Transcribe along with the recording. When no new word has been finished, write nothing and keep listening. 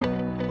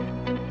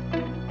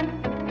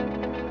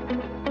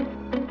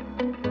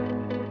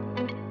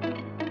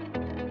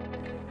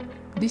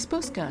This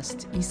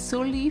podcast is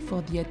solely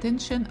for the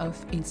attention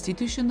of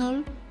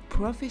institutional,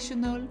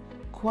 professional,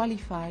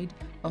 qualified,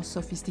 or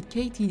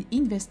sophisticated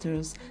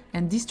investors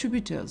and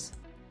distributors.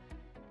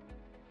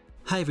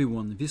 Hi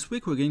everyone, this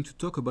week we're going to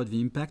talk about the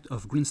impact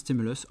of green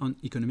stimulus on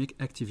economic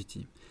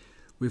activity.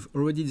 We've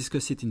already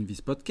discussed it in this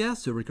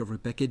podcast. The recovery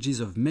packages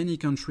of many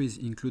countries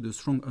include a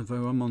strong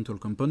environmental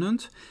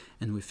component,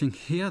 and we think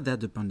here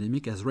that the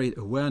pandemic has raised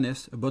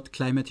awareness about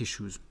climate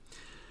issues.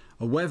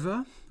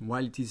 However,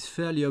 while it is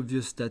fairly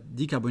obvious that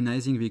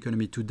decarbonizing the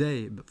economy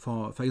today,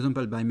 for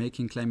example by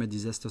making climate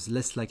disasters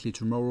less likely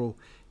tomorrow,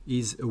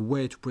 is a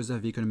way to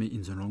preserve the economy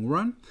in the long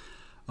run,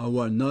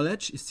 our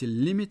knowledge is still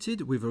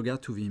limited with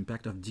regard to the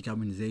impact of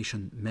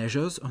decarbonization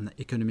measures on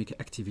economic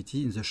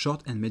activity in the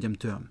short and medium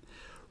term.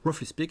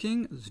 Roughly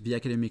speaking, the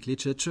academic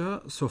literature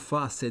so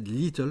far said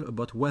little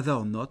about whether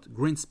or not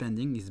green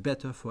spending is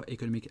better for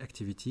economic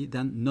activity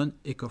than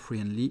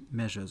non-eco-friendly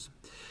measures.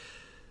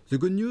 The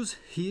good news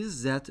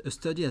is that a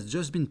study has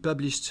just been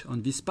published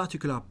on this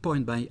particular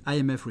point by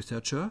IMF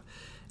researcher,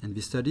 and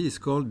this study is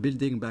called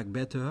Building Back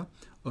Better,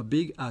 How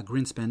Big Are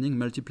Green Spending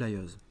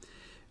Multipliers?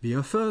 The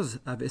authors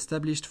have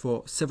established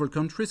for several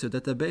countries a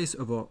database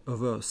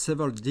over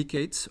several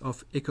decades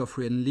of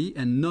eco-friendly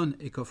and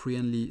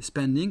non-eco-friendly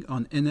spending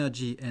on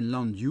energy and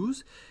land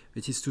use,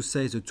 which is to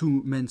say the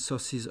two main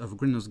sources of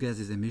greenhouse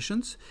gases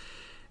emissions.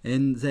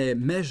 And they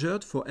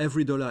measured for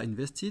every dollar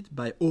invested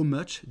by how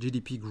much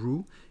GDP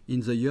grew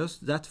in the years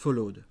that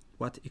followed,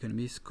 what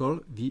economists call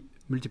the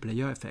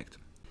multiplier effect.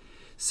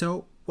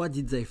 So, what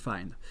did they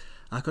find?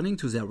 According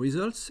to their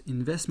results,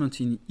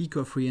 investment in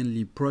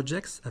eco-friendly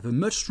projects have a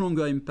much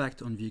stronger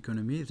impact on the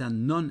economy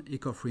than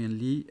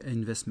non-eco-friendly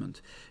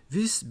investment.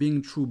 This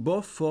being true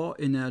both for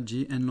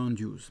energy and land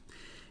use.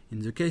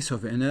 In the case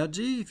of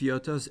energy, the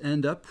authors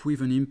end up with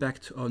an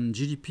impact on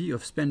GDP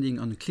of spending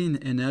on clean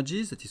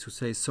energies, that is to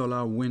say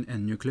solar, wind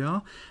and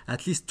nuclear,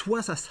 at least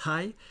twice as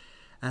high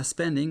as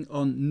spending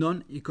on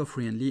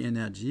non-eco-friendly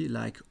energy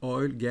like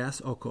oil,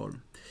 gas or coal.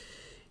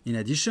 In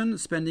addition,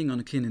 spending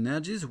on clean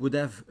energies would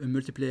have a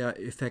multiplier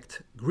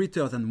effect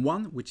greater than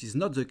 1, which is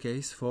not the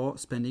case for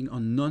spending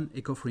on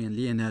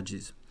non-eco-friendly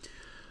energies.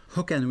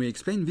 How can we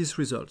explain this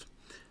result?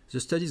 The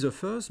study's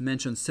authors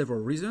mention several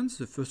reasons.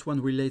 The first one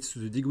relates to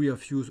the degree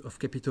of use of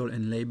capital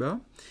and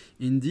labor.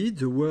 Indeed,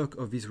 the work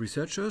of these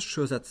researchers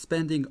shows that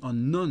spending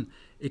on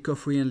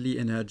non-eco-friendly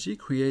energy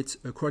creates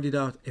a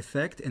crowded-out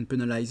effect and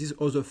penalizes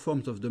other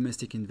forms of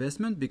domestic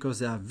investment because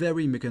they are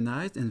very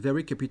mechanized and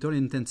very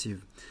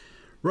capital-intensive.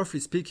 Roughly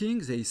speaking,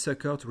 they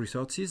suck out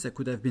resources that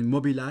could have been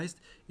mobilized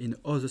in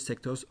other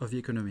sectors of the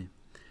economy.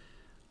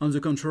 On the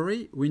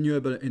contrary,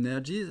 renewable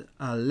energies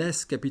are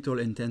less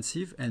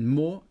capital-intensive and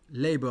more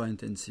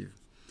labor-intensive.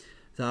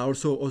 There are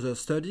also other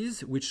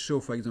studies which show,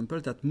 for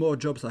example, that more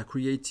jobs are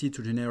created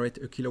to generate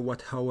a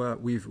kilowatt-hour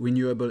with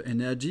renewable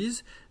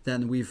energies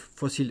than with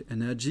fossil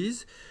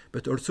energies,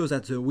 but also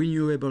that the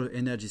renewable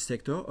energy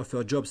sector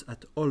offers jobs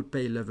at all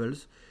pay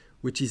levels,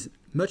 which is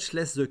much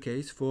less the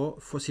case for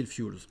fossil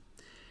fuels.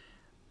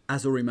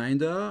 As a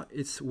reminder,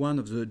 it's one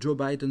of Joe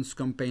Biden's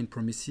campaign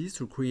promises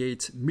to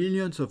create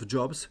millions of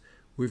jobs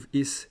with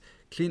his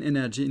clean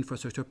energy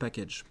infrastructure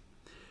package.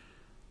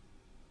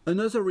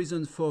 Another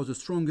reason for the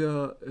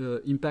stronger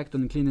impact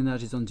on clean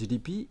energies on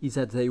GDP is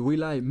that they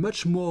rely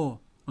much more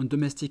on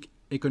domestic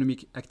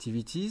economic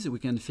activities. We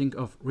can think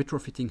of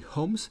retrofitting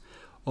homes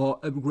or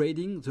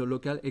upgrading the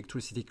local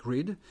electricity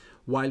grid,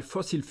 while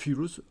fossil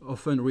fuels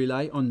often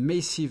rely on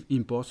massive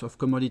imports of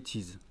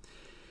commodities.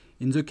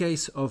 In the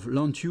case of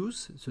land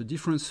use, the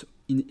difference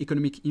in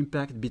economic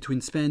impact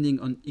between spending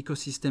on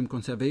ecosystem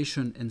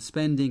conservation and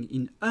spending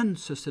in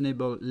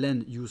unsustainable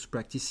land use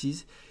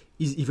practices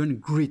is even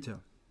greater.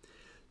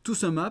 To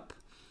sum up,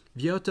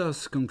 the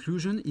author's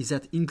conclusion is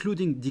that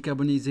including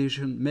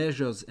decarbonization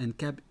measures and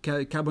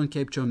carbon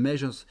capture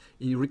measures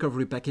in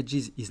recovery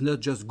packages is not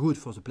just good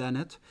for the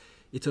planet,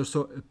 it's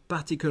also a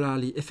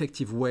particularly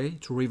effective way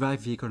to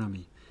revive the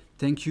economy.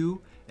 Thank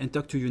you and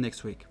talk to you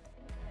next week.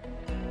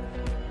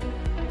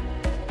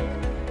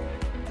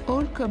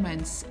 All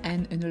comments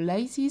and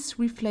analyses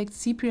reflect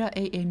CPR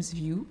AM's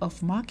view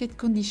of market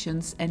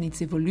conditions and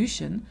its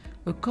evolution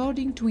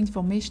according to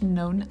information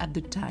known at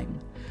the time.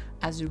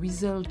 As a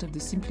result of the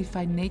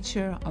simplified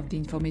nature of the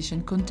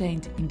information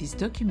contained in this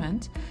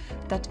document,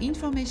 that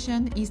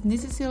information is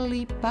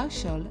necessarily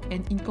partial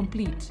and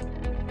incomplete.